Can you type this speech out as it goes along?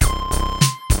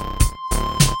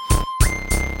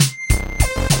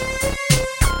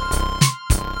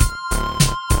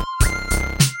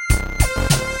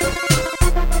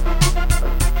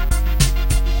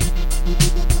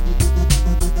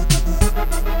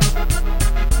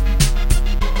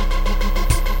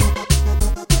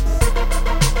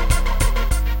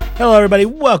Hello, everybody.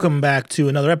 Welcome back to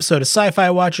another episode of Sci-Fi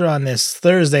Watcher on this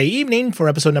Thursday evening for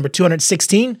episode number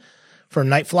 216 from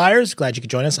Nightflyers. Glad you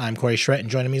could join us. I'm Corey Schrett, and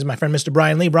joining me is my friend, Mr.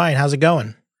 Brian Lee. Brian, how's it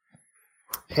going?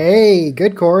 Hey,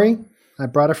 good, Corey. I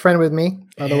brought a friend with me,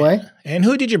 by the way. And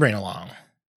who did you bring along?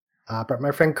 I brought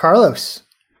my friend Carlos.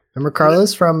 Remember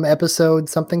Carlos from episode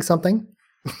something?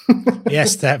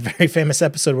 Yes, that very famous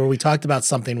episode where we talked about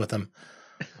something with him.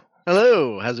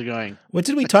 Hello, how's it going? What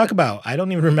did we talk about? I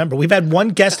don't even remember. We've had one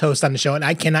guest host on the show, and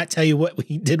I cannot tell you what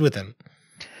we did with him.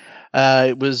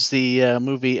 It was the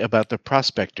movie about the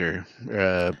prospector.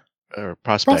 Or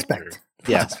prospector. Prospect.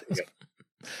 Yeah.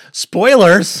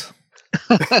 Spoilers.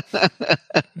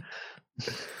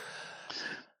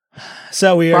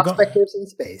 So we are Prospectors in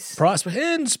space. Prospect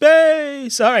in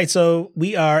space. All right, so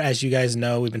we are, as you guys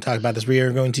know, we've been talking about this. We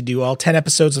are going to do all 10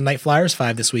 episodes of Nightflyers,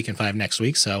 5 this week and 5 next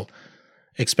week. So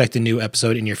expect a new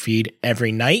episode in your feed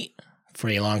every night for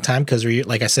a long time because we,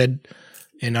 like I said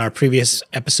in our previous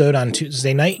episode on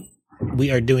Tuesday night,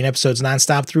 we are doing episodes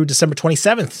nonstop through December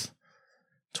 27th.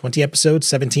 20 episodes,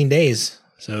 17 days.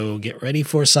 So get ready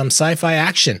for some sci-fi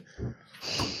action.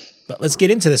 But let's get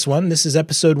into this one. This is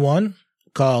episode 1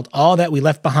 called All That We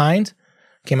Left Behind.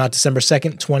 Came out December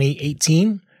 2nd,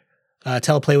 2018.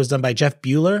 Teleplay was done by Jeff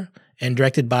Bueller and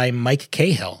directed by Mike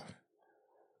Cahill.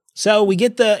 So we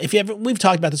get we've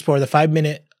talked about this before, the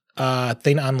 5-minute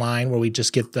thing online where we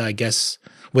just get I guess,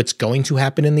 what's going to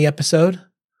happen in the episode.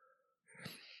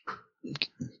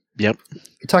 Yep.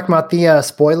 You're talking about the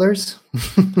spoilers?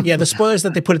 Yeah, the spoilers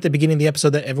that they put at the beginning of the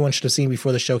episode that everyone should have seen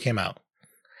before the show came out.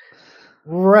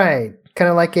 Right. Kind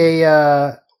of like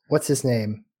a, what's his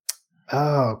name?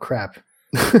 Oh, crap.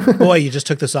 Boy, you just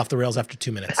took this off the rails after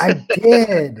 2 minutes. I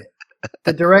did.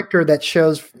 The director that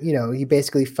shows, he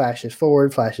basically flashes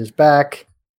forward, flashes back.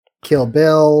 Kill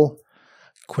Bill.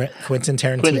 Quentin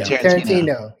Tarantino.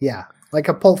 Tarantino, yeah. Like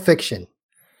a Pulp Fiction.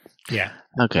 Yeah.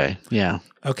 Okay, yeah.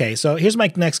 Okay, so here's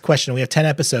my next question. We have 10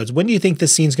 episodes. When do you think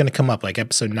this scene's going to come up? Like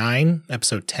episode 9?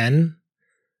 Episode 10?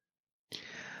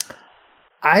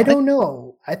 I don't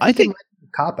know. I think it might be a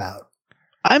cop-out.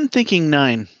 I'm thinking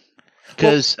 9.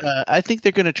 Because I think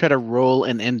they're going to try to roll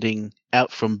an ending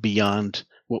out from beyond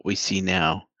what we see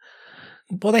now.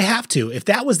 Well, they have to. If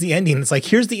that was the ending, it's like,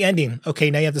 here's the ending.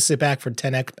 Okay, now you have to sit back for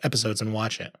 10 episodes and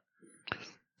watch it.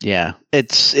 Yeah,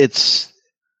 it's.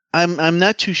 I'm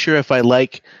not too sure if I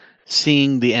like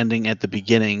seeing the ending at the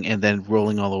beginning and then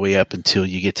rolling all the way up until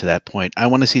you get to that point. I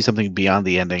want to see something beyond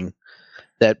the ending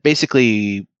that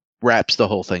basically wraps the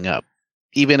whole thing up,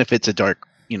 even if it's a dark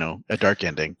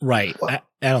ending. Right. I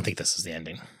don't think this is the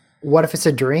ending. What if it's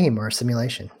a dream or a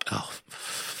simulation? Oh,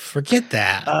 forget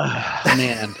that.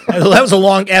 Man. That was a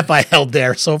long F I held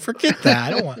there, so forget that.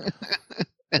 I don't want.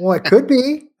 Well, it could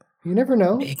be. You never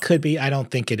know. It could be. I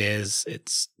don't think it is.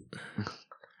 It's.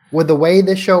 With the way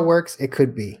this show works, it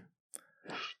could be.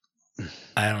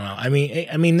 I don't know.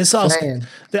 I mean, this also.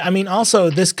 Also,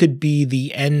 this could be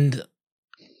the end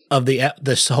of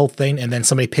this whole thing, and then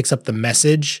somebody picks up the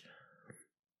message,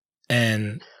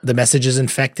 and the message is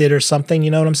infected or something.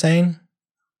 You know what I'm saying?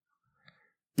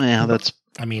 Yeah, that's.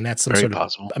 That's some very sort of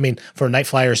possible. For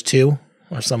Nightflyers 2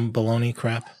 or some baloney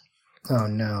crap. Oh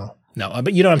no. No,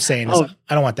 but you know what I'm saying. Oh,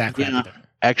 I don't want that crap either.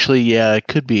 Actually, yeah, it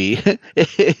could be.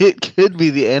 It could be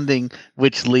the ending,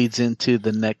 which leads into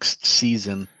the next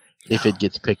season if it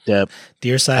gets picked up.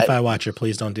 Dear Sci-Fi Watcher,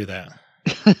 please don't do that.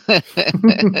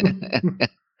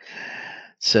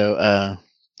 So,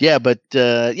 the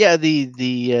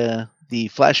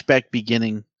flashback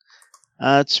beginning.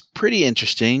 It's pretty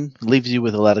interesting. Leaves you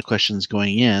with a lot of questions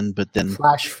going in, but then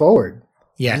flash forward.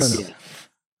 Yes.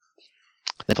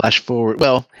 The flash forward.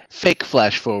 Well, fake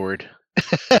flash forward.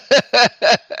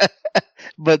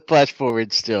 But flash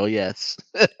forward still, yes.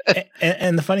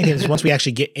 and the funny thing is, once we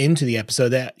actually get into the episode,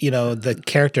 that the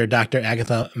character Dr.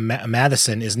 Agatha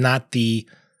Matheson is not the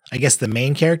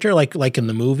main character like in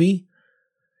the movie.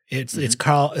 It's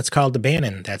Carl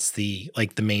DeBannon. That's the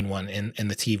main one in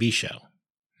the TV show.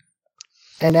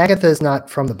 And Agatha is not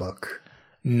from the book.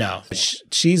 No,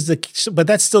 but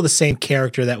that's still the same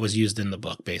character that was used in the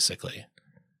book, basically.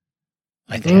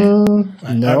 I think.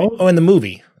 No. In the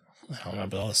movie. I don't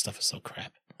remember. All this stuff is so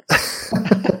crap.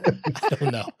 I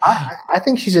don't know. I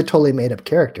think she's a totally made up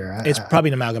character. It's probably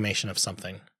an amalgamation of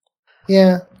something.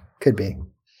 Yeah, could be.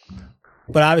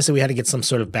 But obviously, we had to get some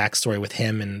sort of backstory with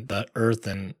him and the Earth,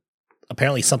 and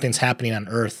apparently something's happening on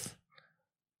Earth.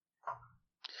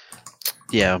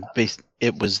 Yeah,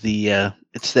 it was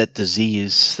it's that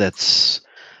disease that's,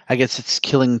 I guess it's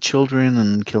killing children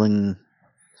and killing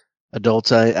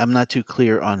adults. I'm not too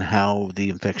clear on how the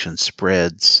infection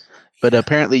spreads, but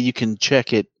apparently you can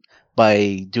check it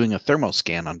by doing a thermal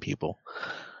scan on people,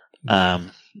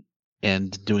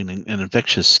 and doing an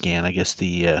infectious scan. I guess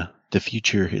the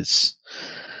future is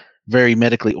very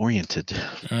medically oriented.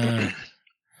 And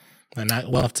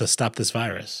not well enough to stop this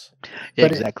virus. Yeah,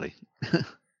 exactly.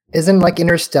 Isn't like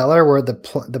Interstellar where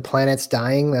the planet's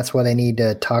dying? That's why they need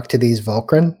to talk to these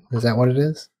Vulcan. Is that what it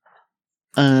is?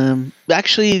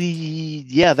 Actually,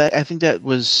 yeah, I think that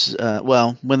was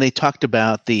when they talked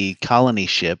about the colony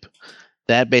ship,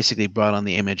 that basically brought on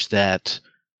the image that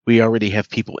we already have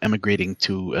people emigrating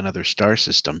to another star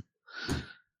system.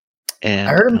 And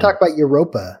I heard him talk about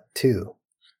Europa too.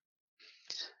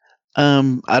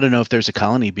 I don't know if there's a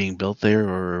colony being built there,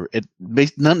 or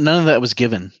none of that was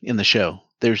given in the show.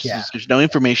 There's no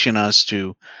information as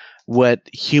to what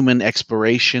human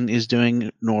exploration is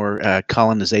doing, nor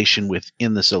colonization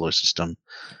within the solar system.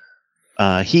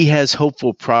 He has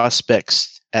hopeful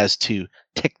prospects as to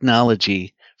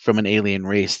technology from an alien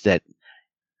race that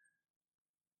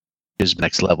is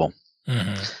next level.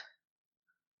 Mm-hmm.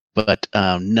 But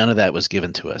none of that was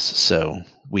given to us, so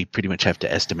we pretty much have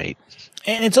to estimate.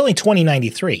 And it's only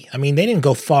 2093. I mean, they didn't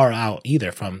go far out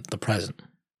either from the present.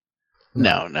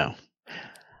 No.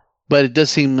 But it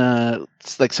does seem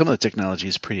like some of the technology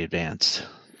is pretty advanced.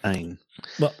 I mean,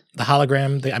 well, the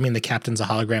hologram. The captain's a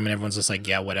hologram, and everyone's just like,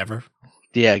 yeah, whatever.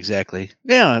 Yeah, exactly.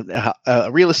 Yeah,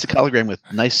 a realistic hologram with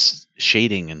nice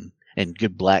shading and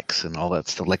good blacks and all that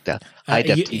stuff like that.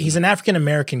 He's an African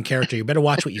American character. You better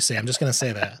watch what you say. I'm just going to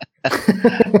say that.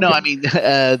 No, I mean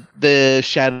the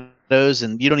shadows,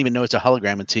 and you don't even know it's a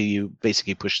hologram until you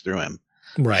basically push through him.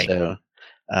 Right. So,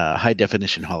 high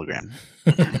definition hologram.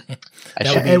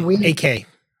 That would be AK.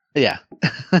 Yeah.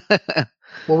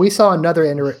 Well, we saw another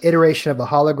iteration of a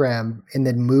hologram in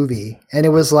the movie, and it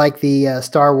was like the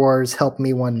Star Wars Help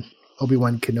Me One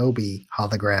Obi-Wan Kenobi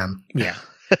hologram. Yeah.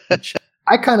 Which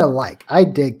I kind of like. I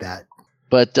dig that.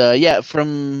 But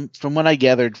from what I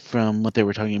gathered from what they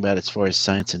were talking about as far as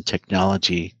science and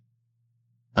technology,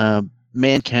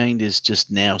 mankind is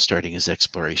just now starting his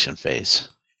exploration phase.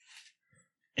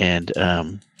 And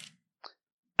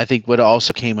I think what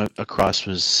also came across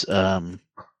was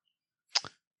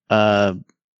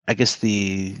I guess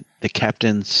the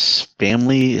captain's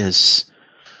family is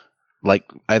like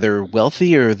either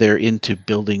wealthy or they're into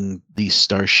building these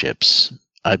starships.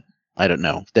 I don't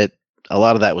know. That a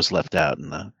lot of that was left out,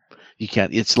 and you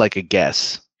can't. It's like a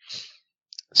guess.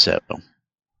 So,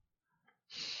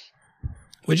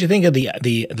 what'd you think of the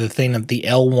thing of the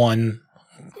L1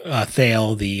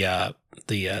 Thale, the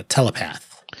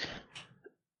telepath?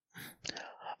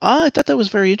 I thought that was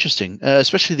very interesting,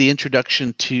 especially the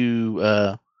introduction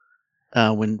to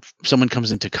when someone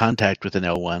comes into contact with an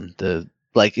L1.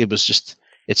 It was just.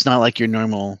 It's not like your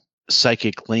normal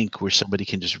psychic link where somebody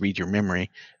can just read your memory.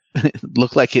 It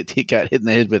looked like he got hit in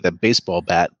the head with a baseball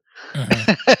bat.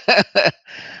 Mm-hmm.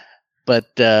 But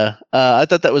I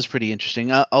thought that was pretty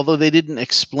interesting. Although they didn't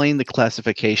explain the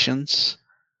classifications,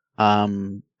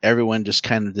 everyone just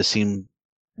kind of seemed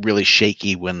really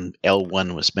shaky when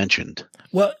L1 was mentioned.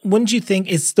 Well, wouldn't you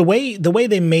think it's the way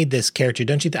they made this character?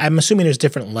 Don't you? I'm assuming there's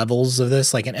different levels of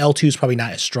this. Like an L2 is probably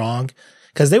not as strong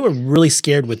because they were really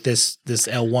scared with this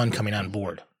L1 coming on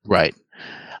board. Right.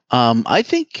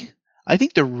 I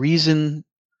think the reason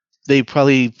they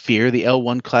probably fear the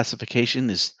L1 classification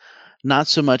is not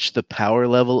so much the power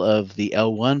level of the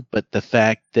L1, but the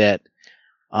fact that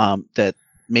that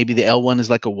maybe the L1 is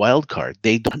like a wild card.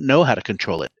 They don't know how to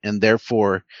control it, and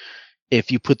therefore,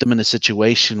 if you put them in a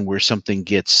situation where something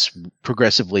gets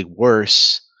progressively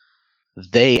worse,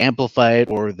 they amplify it,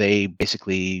 or they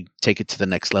basically take it to the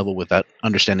next level without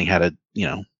understanding how to,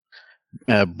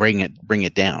 bring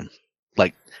it down.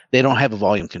 Like they don't have a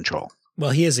volume control.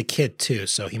 Well, he is a kid too,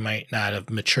 so he might not have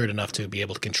matured enough to be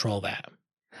able to control that.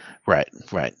 Right.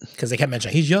 Because they kept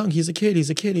mentioning he's young, he's a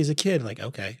kid. Like,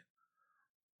 okay.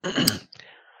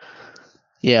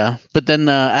 Yeah, but then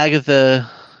Agatha,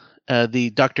 the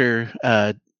Dr.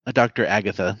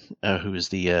 Agatha, who is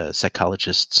the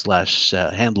psychologist /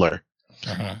 handler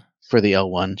for the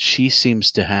L1, she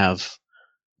seems to have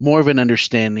more of an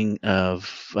understanding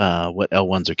of what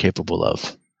L1s are capable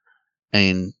of.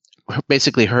 And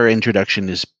basically her introduction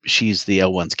is she's the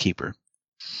L1's keeper.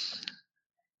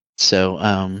 So,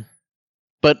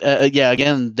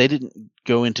 again, they didn't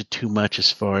go into too much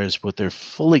as far as what they're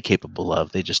fully capable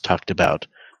of. They just talked about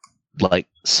like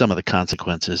some of the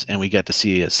consequences, and we got to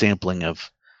see a sampling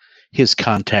of his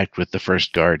contact with the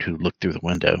first guard who looked through the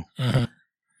window. Mm-hmm.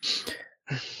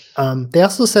 They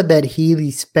also said that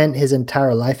he spent his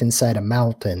entire life inside a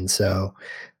mountain, so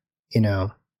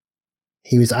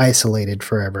he was isolated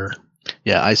forever.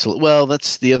 Yeah, Well,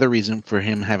 that's the other reason for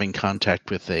him having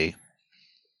contact with a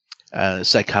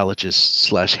psychologists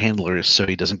 / handlers so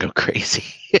he doesn't go crazy.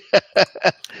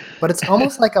 But it's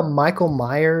almost like a Michael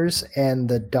Myers and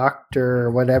the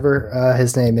doctor, whatever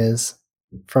his name is,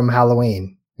 from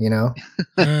Halloween, you know?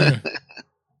 Mm,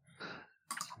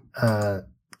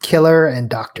 Killer and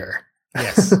doctor.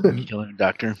 yes. Killer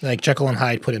doctor. Like Jekyll and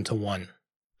Hyde put into one.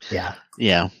 Yeah.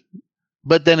 Yeah.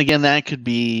 But then again, that could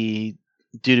be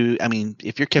due to, I mean,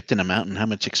 if you're kept in a mountain, how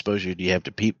much exposure do you have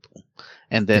to people?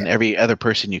 And then every other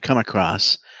person you come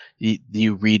across,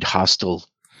 you read hostile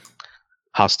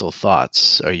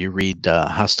thoughts, or you read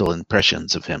hostile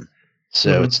impressions of him.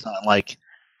 So it's not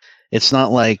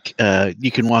like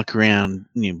you can walk around,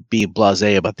 be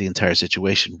blasé about the entire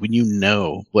situation when you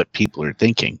know what people are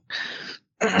thinking.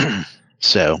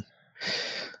 So,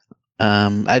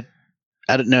 I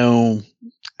don't know.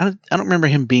 I don't remember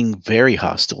him being very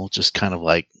hostile, just kind of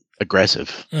like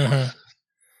aggressive. Mm-hmm.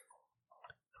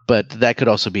 But that could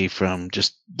also be from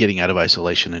just getting out of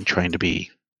isolation and trying to be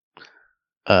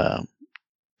a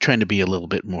little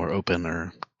bit more open,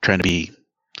 or trying to be,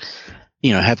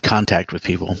 have contact with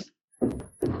people.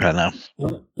 I don't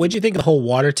know. What'd you think of the whole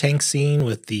water tank scene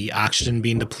with the oxygen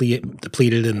being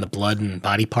depleted in the blood and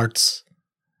body parts?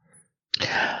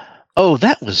 Oh,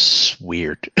 that was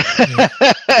weird.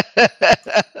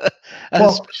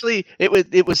 Especially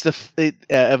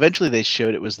eventually they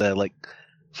showed it was the like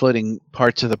floating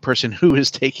parts of the person who is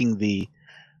taking the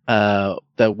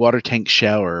water tank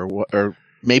shower, or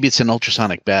maybe it's an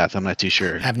ultrasonic bath. I'm not too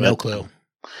sure. I have no clue.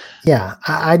 Yeah,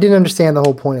 I didn't understand the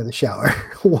whole point of the shower.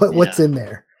 What's in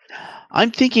there?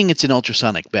 I'm thinking it's an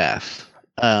ultrasonic bath.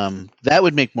 That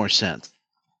would make more sense.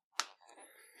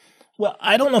 Well,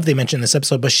 I don't know if they mentioned in this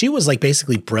episode, but she was like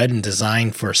basically bred and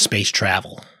designed for space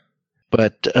travel.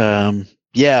 But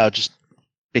just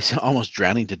basically almost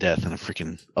drowning to death in a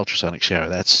freaking ultrasonic shower.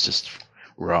 That's just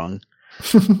wrong.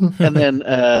 and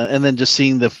then just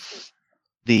seeing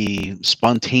the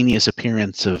spontaneous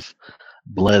appearance of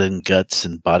blood and guts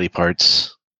and body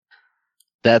parts.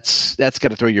 That's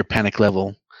got to throw your panic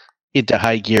level into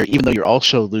high gear, even though you're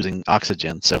also losing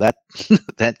oxygen. So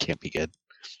that can't be good.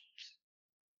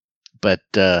 But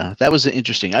that was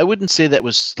interesting. I wouldn't say that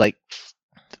was like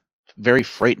very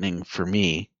frightening for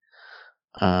me.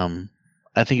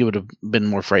 I think it would have been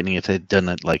more frightening if they'd done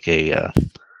it like a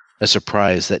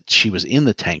surprise that she was in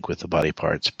the tank with the body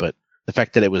parts. But the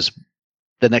fact that it was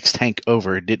the next tank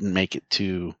over didn't make it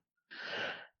too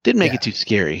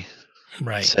scary.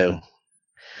 Right. So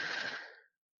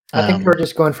I think we're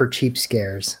just going for cheap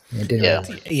scares. Yeah,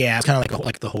 it's kind of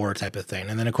like the horror type of thing.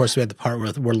 And then of course we had the part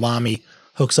where Lamy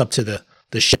hooks up to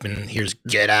the ship and hears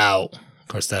 "Get out." Of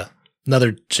course,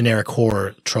 another generic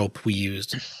horror trope we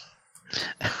used.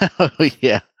 Oh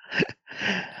yeah.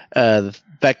 The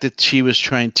fact that she was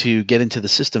trying to get into the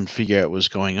system to figure out what was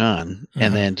going on,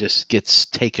 and then just gets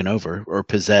taken over or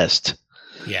possessed.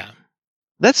 Yeah.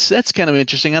 That's kind of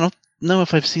interesting. I don't know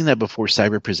if I've seen that before,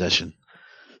 cyber possession.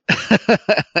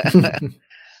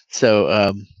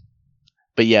 So,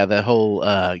 but yeah, the whole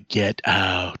 "get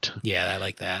out." Yeah, I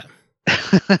like that.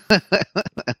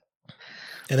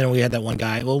 And then we had that one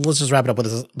guy. Well, let's just wrap it up with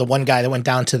this, the one guy that went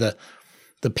down to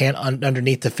the pan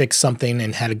underneath to fix something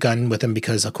and had a gun with him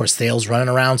because, of course, Thale's running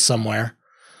around somewhere.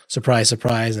 Surprise,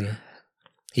 surprise, and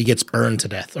he gets burned to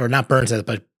death, or not burned to death,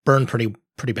 but burned pretty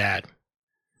bad.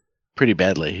 Pretty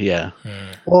badly, yeah.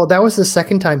 Well, that was the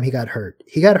second time he got hurt.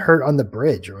 He got hurt on the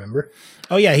bridge, remember?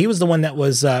 Oh yeah, he was the one that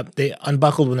was they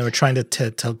unbuckled when they were trying to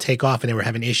take off and they were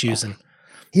having issues, and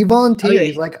he volunteered. Oh, yeah.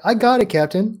 He's like, "I got it,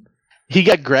 Captain." He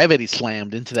got gravity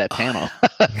slammed into that panel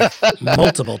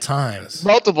multiple times.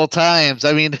 Multiple times.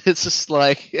 I mean, it's just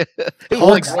like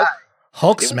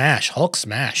Hulk smash.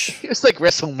 It was like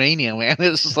WrestleMania, man. It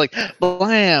was just like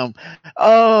blam.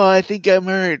 Oh, I think I'm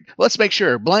hurt. Let's make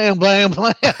sure. Blam, blam,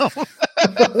 blam.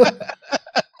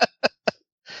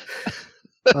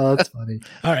 Oh, that's funny.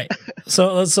 All right,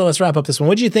 so let's wrap up this one.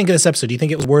 What do you think of this episode? Do you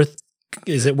think it was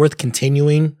is it worth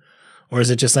continuing? Or is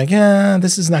it just like, yeah,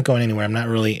 this is not going anywhere. I'm not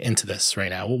really into this right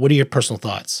now. What are your personal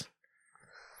thoughts?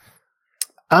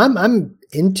 I'm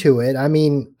into it. I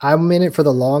mean, I'm in it for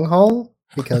the long haul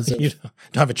because you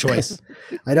don't have a choice.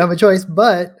 I don't have a choice,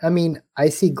 but I mean, I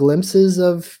see glimpses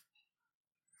of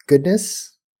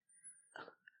goodness.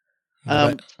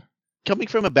 Coming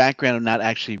from a background of not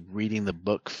actually reading the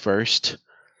book first,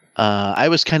 I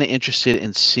was kind of interested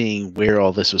in seeing where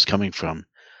all this was coming from.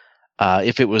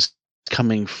 If it was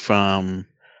coming from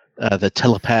the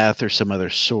telepath or some other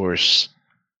source.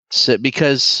 So,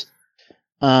 because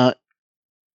in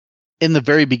the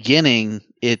very beginning,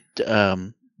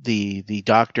 the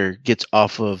doctor gets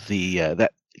off of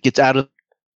gets out of,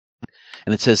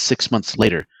 and it says 6 months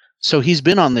later. So he's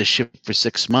been on this ship for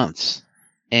 6 months,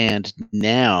 and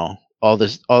now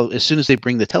as soon as they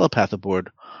bring the telepath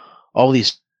aboard, all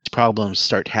these problems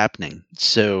start happening.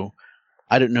 So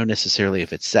I don't know necessarily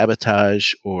if it's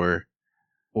sabotage or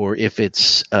if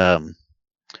it's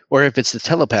the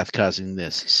telepath causing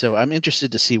this. So I'm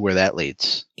interested to see where that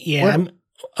leads. Yeah.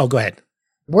 Go ahead.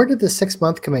 Where did the 6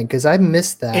 month come in? Because I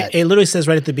missed that. It literally says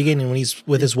right at the beginning when he's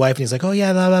with his wife and he's like, oh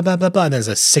yeah, blah, blah, blah, blah, blah. And there's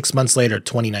a 6 months later,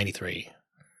 2093.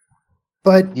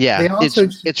 But yeah, they also,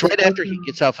 it's right after he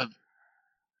gets off of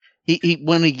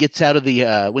when he gets out of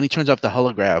the when he turns off the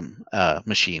hologram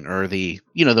machine, or the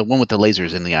one with the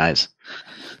lasers in the eyes.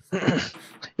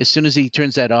 As soon as he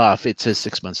turns that off, it says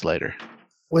 6 months later.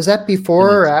 Was that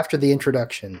before or after the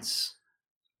introductions?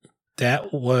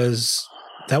 That was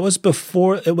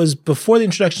before. It was before the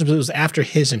introductions, but it was after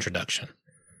his introduction.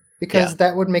 Because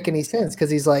that wouldn't make any sense.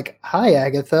 Because he's like, "Hi,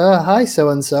 Agatha. Hi, so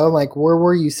and so." I'm like, "Where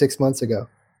were you 6 months ago?"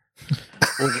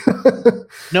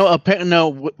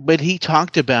 No. What he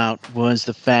talked about was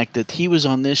the fact that he was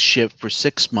on this ship for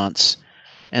 6 months,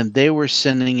 and they were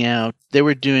sending out. They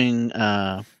were doing.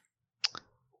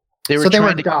 They were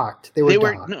docked. They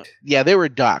were docked. They were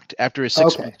docked after a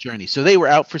 6 month journey. So they were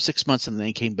out for 6 months and then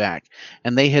they came back,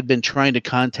 and they had been trying to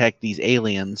contact these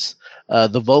aliens,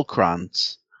 the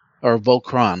Volcrons or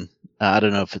Volcron. I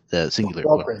don't know if it's the singular.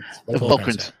 The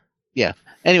Volcrons. Yeah.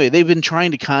 Anyway, they've been trying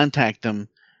to contact them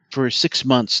for 6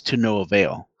 months to no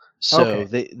avail. So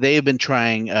they have been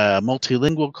trying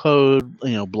multilingual code,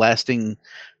 blasting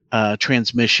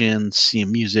transmissions,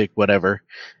 music, whatever.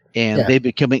 And they've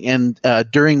been coming, and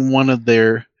during one of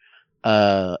their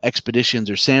expeditions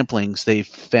or samplings, they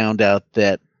found out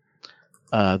that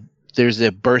there's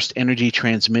a burst energy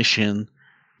transmission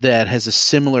that has a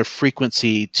similar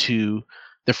frequency to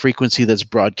the frequency that's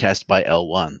broadcast by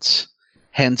L1s.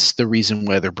 Hence the reason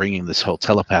why they're bringing this whole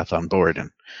telepath on board,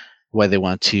 and why they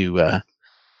want to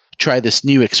try this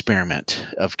new experiment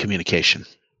of communication.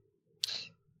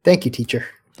 Thank you, teacher.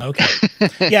 Okay.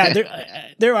 Yeah,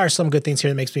 there are some good things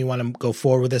here that makes me want to go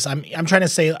forward with this. I'm trying to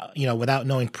say, without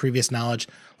knowing previous knowledge,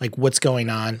 like what's going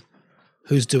on,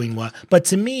 who's doing what. But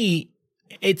to me,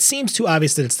 it seems too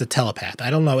obvious that it's the telepath.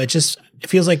 I don't know. It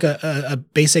feels like a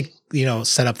basic,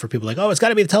 setup for people like, oh, it's got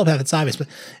to be the telepath. It's obvious. But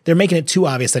they're making it too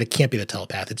obvious that it can't be the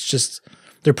telepath. It's just,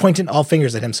 they're pointing all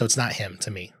fingers at him, so it's not him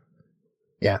to me.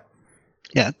 Yeah.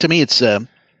 Yeah, to me, it's, I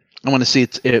want to see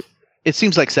it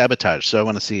seems like sabotage, so I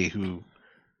want to see who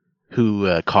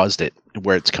caused it,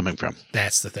 where it's coming from.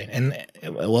 That's the thing. And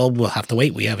we'll have to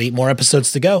wait. We have 8 more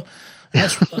episodes to go.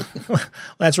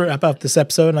 Let's wrap up this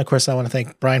episode. And of course, I want to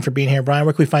thank Brian for being here. Brian,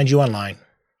 where can we find you online?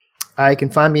 I can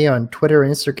find me on Twitter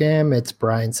and Instagram. It's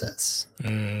Brian Says.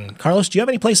 Carlos, do you have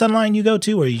any place online you go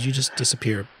to, or you just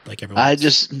disappear like everyone else? I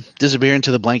just disappear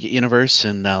into the blanket universe,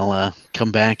 and I'll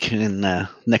come back in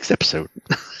next episode.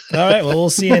 All right. Well, we'll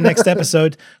see you in the next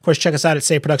episode. Of course, check us out at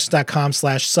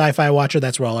saveproductions.com/sci-fi watcher.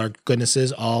 That's where all our goodness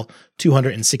is, all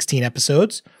 216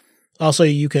 episodes. Also,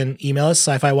 you can email us,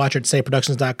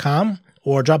 sci-fi-watcher@saveproductions.com,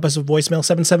 or drop us a voicemail,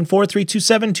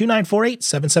 774-327-2948,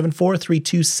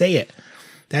 774-32-SAY-IT.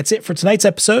 That's it for tonight's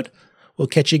episode. We'll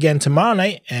catch you again tomorrow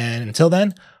night. And until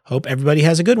then, hope everybody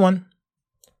has a good one.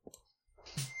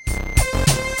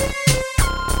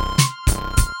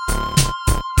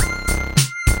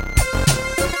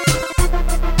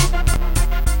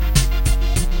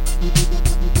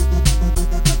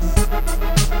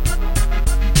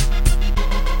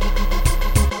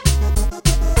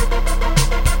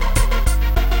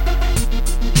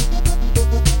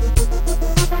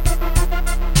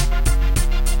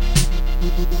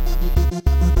 Thank you.